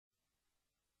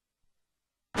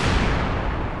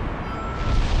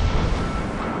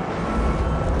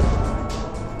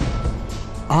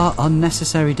Our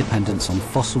unnecessary dependence on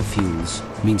fossil fuels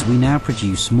means we now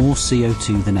produce more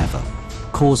CO2 than ever,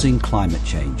 causing climate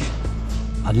change.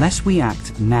 Unless we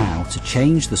act now to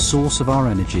change the source of our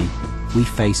energy, we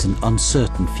face an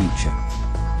uncertain future.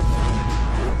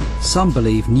 Some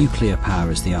believe nuclear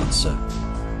power is the answer.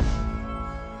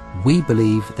 We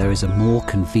believe there is a more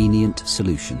convenient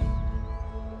solution.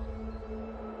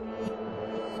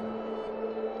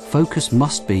 Focus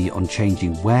must be on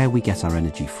changing where we get our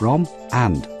energy from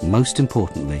and, most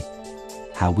importantly,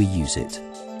 how we use it.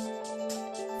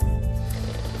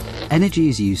 Energy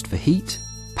is used for heat,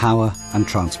 power and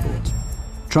transport.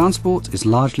 Transport is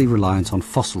largely reliant on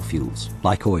fossil fuels,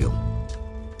 like oil.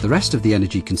 The rest of the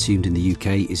energy consumed in the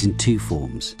UK is in two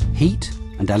forms, heat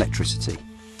and electricity.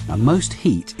 Now, most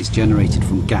heat is generated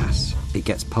from gas. It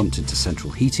gets pumped into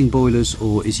central heating boilers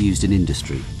or is used in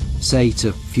industry, say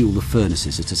to fuel the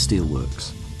furnaces at a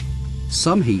steelworks.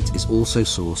 Some heat is also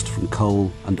sourced from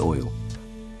coal and oil.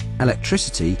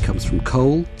 Electricity comes from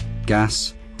coal,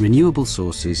 gas, renewable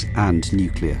sources and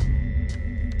nuclear.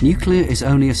 Nuclear is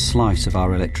only a slice of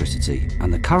our electricity,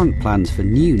 and the current plans for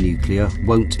new nuclear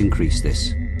won't increase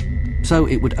this. So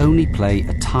it would only play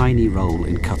a tiny role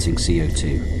in cutting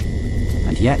CO2.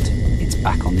 And yet, it's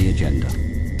back on the agenda.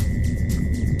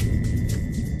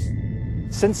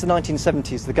 Since the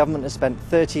 1970s, the government has spent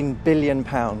 £13 billion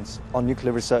on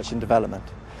nuclear research and development.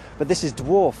 But this is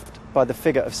dwarfed by the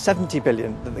figure of £70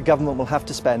 billion that the government will have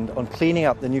to spend on cleaning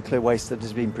up the nuclear waste that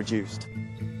has been produced.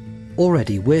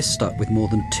 Already we're stuck with more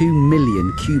than 2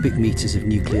 million cubic metres of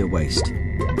nuclear waste.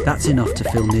 That's enough to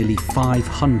fill nearly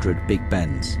 500 Big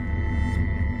Bens.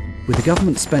 With the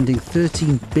government spending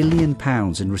 £13 billion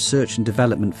in research and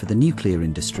development for the nuclear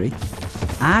industry,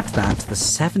 add that to the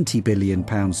 £70 billion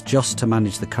just to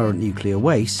manage the current nuclear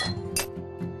waste,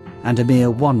 and a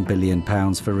mere £1 billion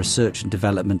for research and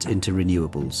development into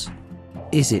renewables.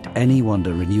 Is it any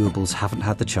wonder renewables haven't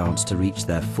had the chance to reach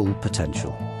their full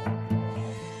potential?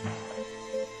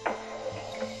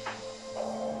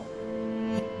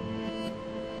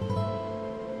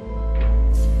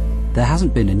 There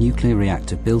hasn't been a nuclear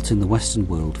reactor built in the Western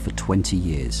world for 20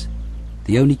 years.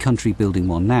 The only country building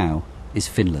one now is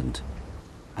Finland,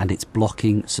 and it's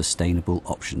blocking sustainable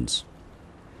options.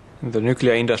 The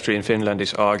nuclear industry in Finland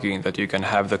is arguing that you can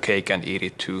have the cake and eat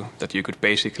it too, that you could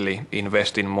basically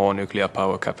invest in more nuclear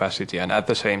power capacity and at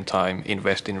the same time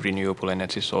invest in renewable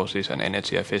energy sources and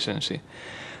energy efficiency.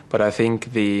 But I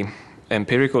think the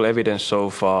empirical evidence so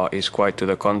far is quite to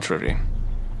the contrary.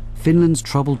 Finland's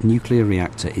troubled nuclear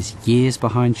reactor is years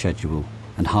behind schedule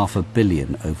and $500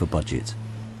 million over budget.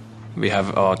 We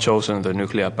have chosen the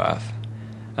nuclear path,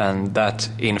 and that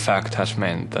in fact has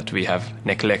meant that we have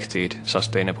neglected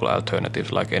sustainable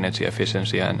alternatives like energy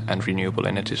efficiency and renewable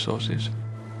energy sources.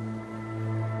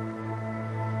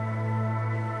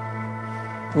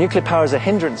 Nuclear power is a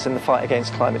hindrance in the fight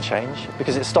against climate change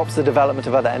because it stops the development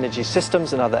of other energy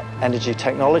systems and other energy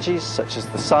technologies such as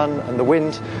the sun and the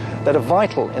wind that are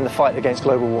vital in the fight against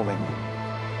global warming.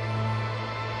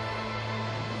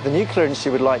 The nuclear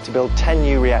industry would like to build 10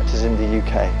 new reactors in the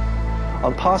UK.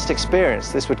 On past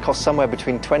experience, this would cost somewhere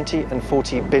between 20 and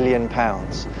 40 billion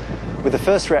pounds, with the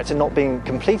first reactor not being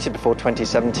completed before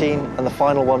 2017 and the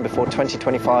final one before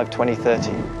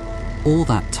 2025-2030. All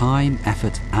that time,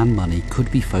 effort and money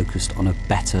could be focused on a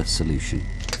better solution.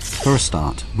 For a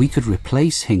start, we could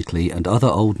replace Hinkley and other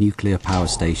old nuclear power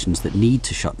stations that need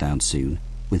to shut down soon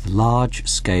with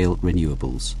large-scale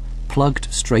renewables,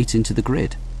 plugged straight into the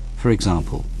grid. For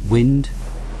example, wind,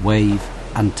 wave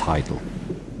and tidal.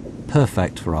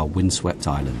 Perfect for our windswept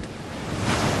island.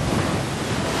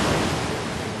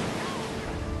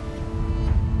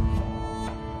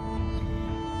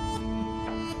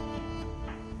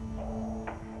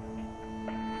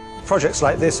 Projects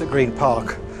like this at Green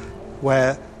Park,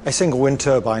 where a single wind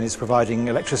turbine is providing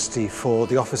electricity for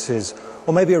the offices,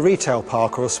 or maybe a retail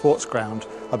park or a sports ground,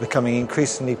 are becoming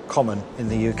increasingly common in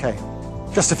the UK.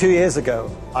 Just a few years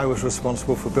ago, I was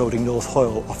responsible for building North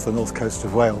Hoyle off the north coast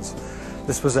of Wales.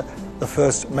 This was the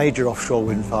first major offshore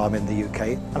wind farm in the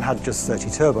UK and had just 30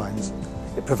 turbines.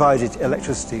 It provided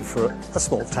electricity for a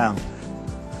small town.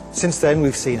 Since then,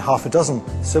 we've seen half a dozen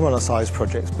similar-sized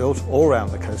projects built all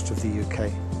around the coast of the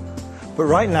UK. But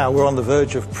right now we're on the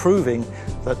verge of proving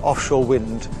that offshore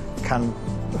wind can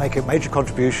make a major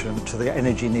contribution to the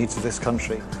energy needs of this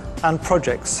country. And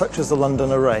projects such as the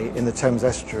London Array in the Thames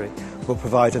estuary will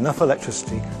provide enough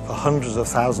electricity for hundreds of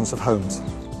thousands of homes.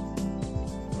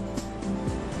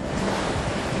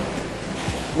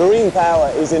 Marine power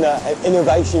is in an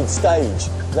innovation stage.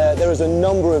 There is a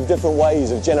number of different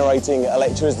ways of generating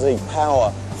electricity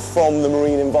power from the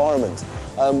marine environment.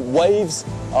 Waves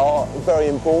are very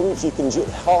important. You can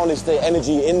harness the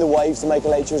energy in the waves to make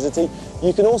electricity.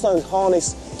 You can also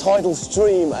harness tidal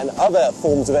stream and other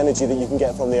forms of energy that you can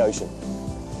get from the ocean.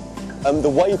 The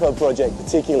WAPO project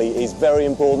particularly is very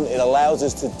important. It allows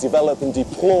us to develop and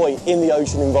deploy in the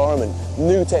ocean environment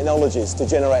new technologies to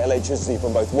generate electricity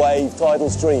from both wave, tidal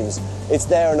streams. It's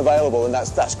there and available, and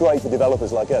that's great for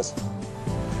developers like us.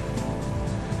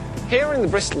 Here in the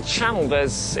Bristol Channel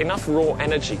there's enough raw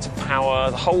energy to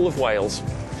power the whole of Wales.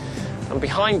 And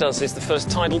behind us is the first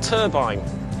tidal turbine.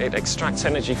 It extracts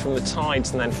energy from the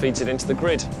tides and then feeds it into the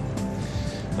grid.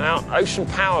 Now, ocean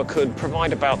power could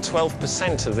provide about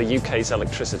 12% of the UK's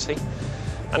electricity,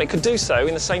 and it could do so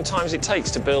in the same time as it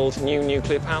takes to build new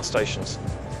nuclear power stations.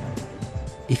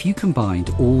 If you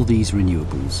combined all these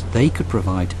renewables, they could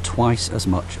provide twice as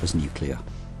much as nuclear,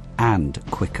 and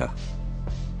quicker.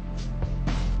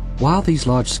 While these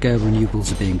large-scale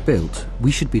renewables are being built,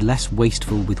 we should be less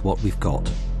wasteful with what we've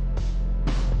got.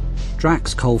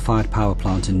 Drax coal-fired power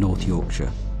plant in North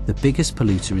Yorkshire, the biggest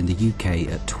polluter in the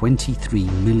UK at 23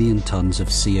 million tonnes of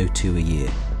CO2 a year.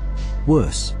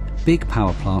 Worse, big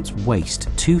power plants waste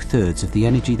 2/3 of the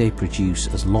energy they produce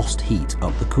as lost heat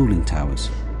up the cooling towers.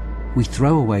 We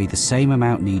throw away the same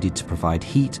amount needed to provide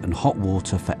heat and hot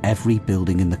water for every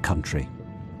building in the country.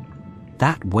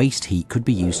 That waste heat could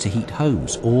be used to heat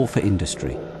homes or for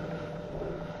industry.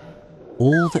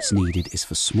 All that's needed is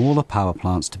for smaller power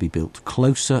plants to be built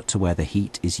closer to where the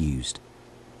heat is used.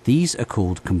 These are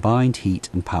called combined heat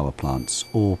and power plants,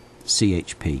 or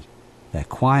CHP. They're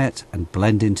quiet and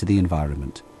blend into the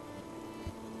environment.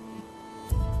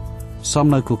 Some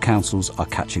local councils are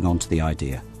catching on to the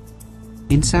idea.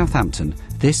 In Southampton,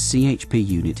 this CHP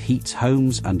unit heats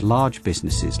homes and large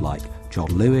businesses like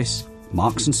John Lewis,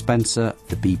 Marks & Spencer,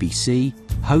 the BBC,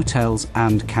 hotels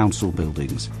and council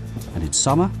buildings, and in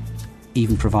summer,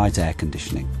 even provides air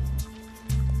conditioning.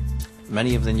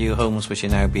 Many of the new homes which are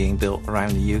now being built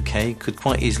around the UK could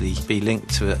quite easily be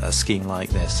linked to a scheme like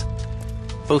this.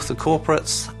 Both the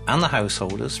corporates and the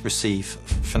householders receive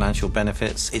financial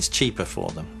benefits. It's cheaper for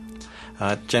them,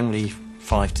 generally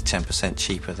 5 to 10%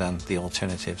 cheaper than the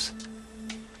alternatives.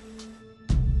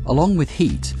 Along with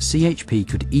heat, CHP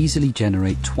could easily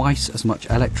generate twice as much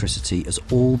electricity as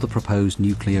all the proposed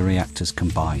nuclear reactors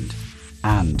combined,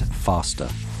 and faster.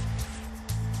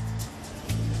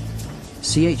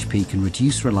 CHP can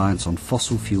reduce reliance on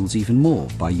fossil fuels even more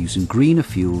by using greener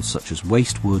fuels such as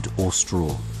waste wood or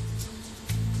straw.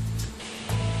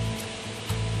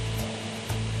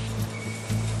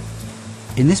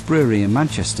 In this brewery in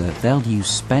Manchester, they'll use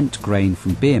spent grain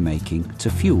from beer making to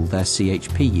fuel their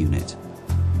CHP unit.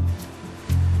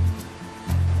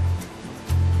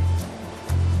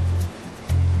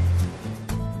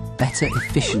 Better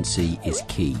efficiency is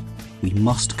key. We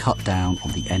must cut down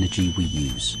on the energy we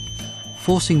use.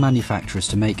 Forcing manufacturers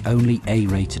to make only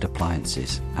A-rated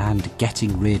appliances and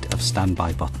getting rid of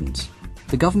standby buttons.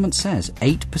 The government says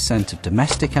 8% of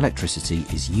domestic electricity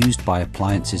is used by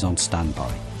appliances on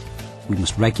standby. We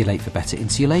must regulate for better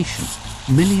insulation.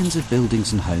 Millions of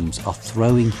buildings and homes are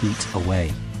throwing heat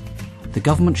away. The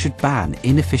government should ban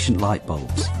inefficient light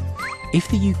bulbs. If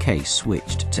the UK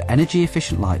switched to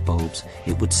energy-efficient light bulbs,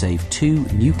 it would save 2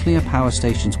 nuclear power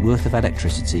stations worth of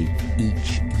electricity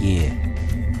each year.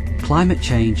 Climate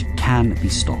change can be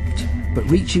stopped, but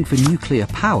reaching for nuclear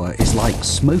power is like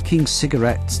smoking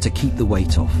cigarettes to keep the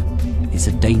weight off. It's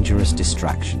a dangerous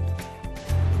distraction.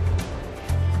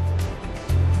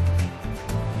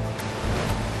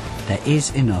 There is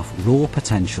enough raw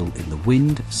potential in the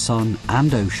wind, sun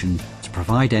and ocean to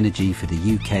provide energy for the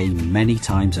UK many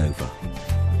times over.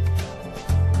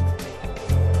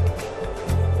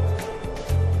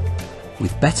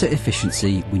 With better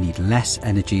efficiency, we need less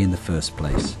energy in the first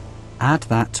place. Add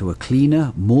that to a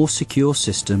cleaner, more secure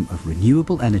system of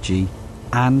renewable energy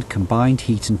and combined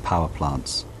heat and power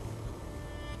plants.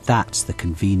 That's the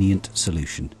convenient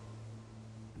solution.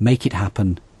 Make it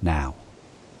happen now.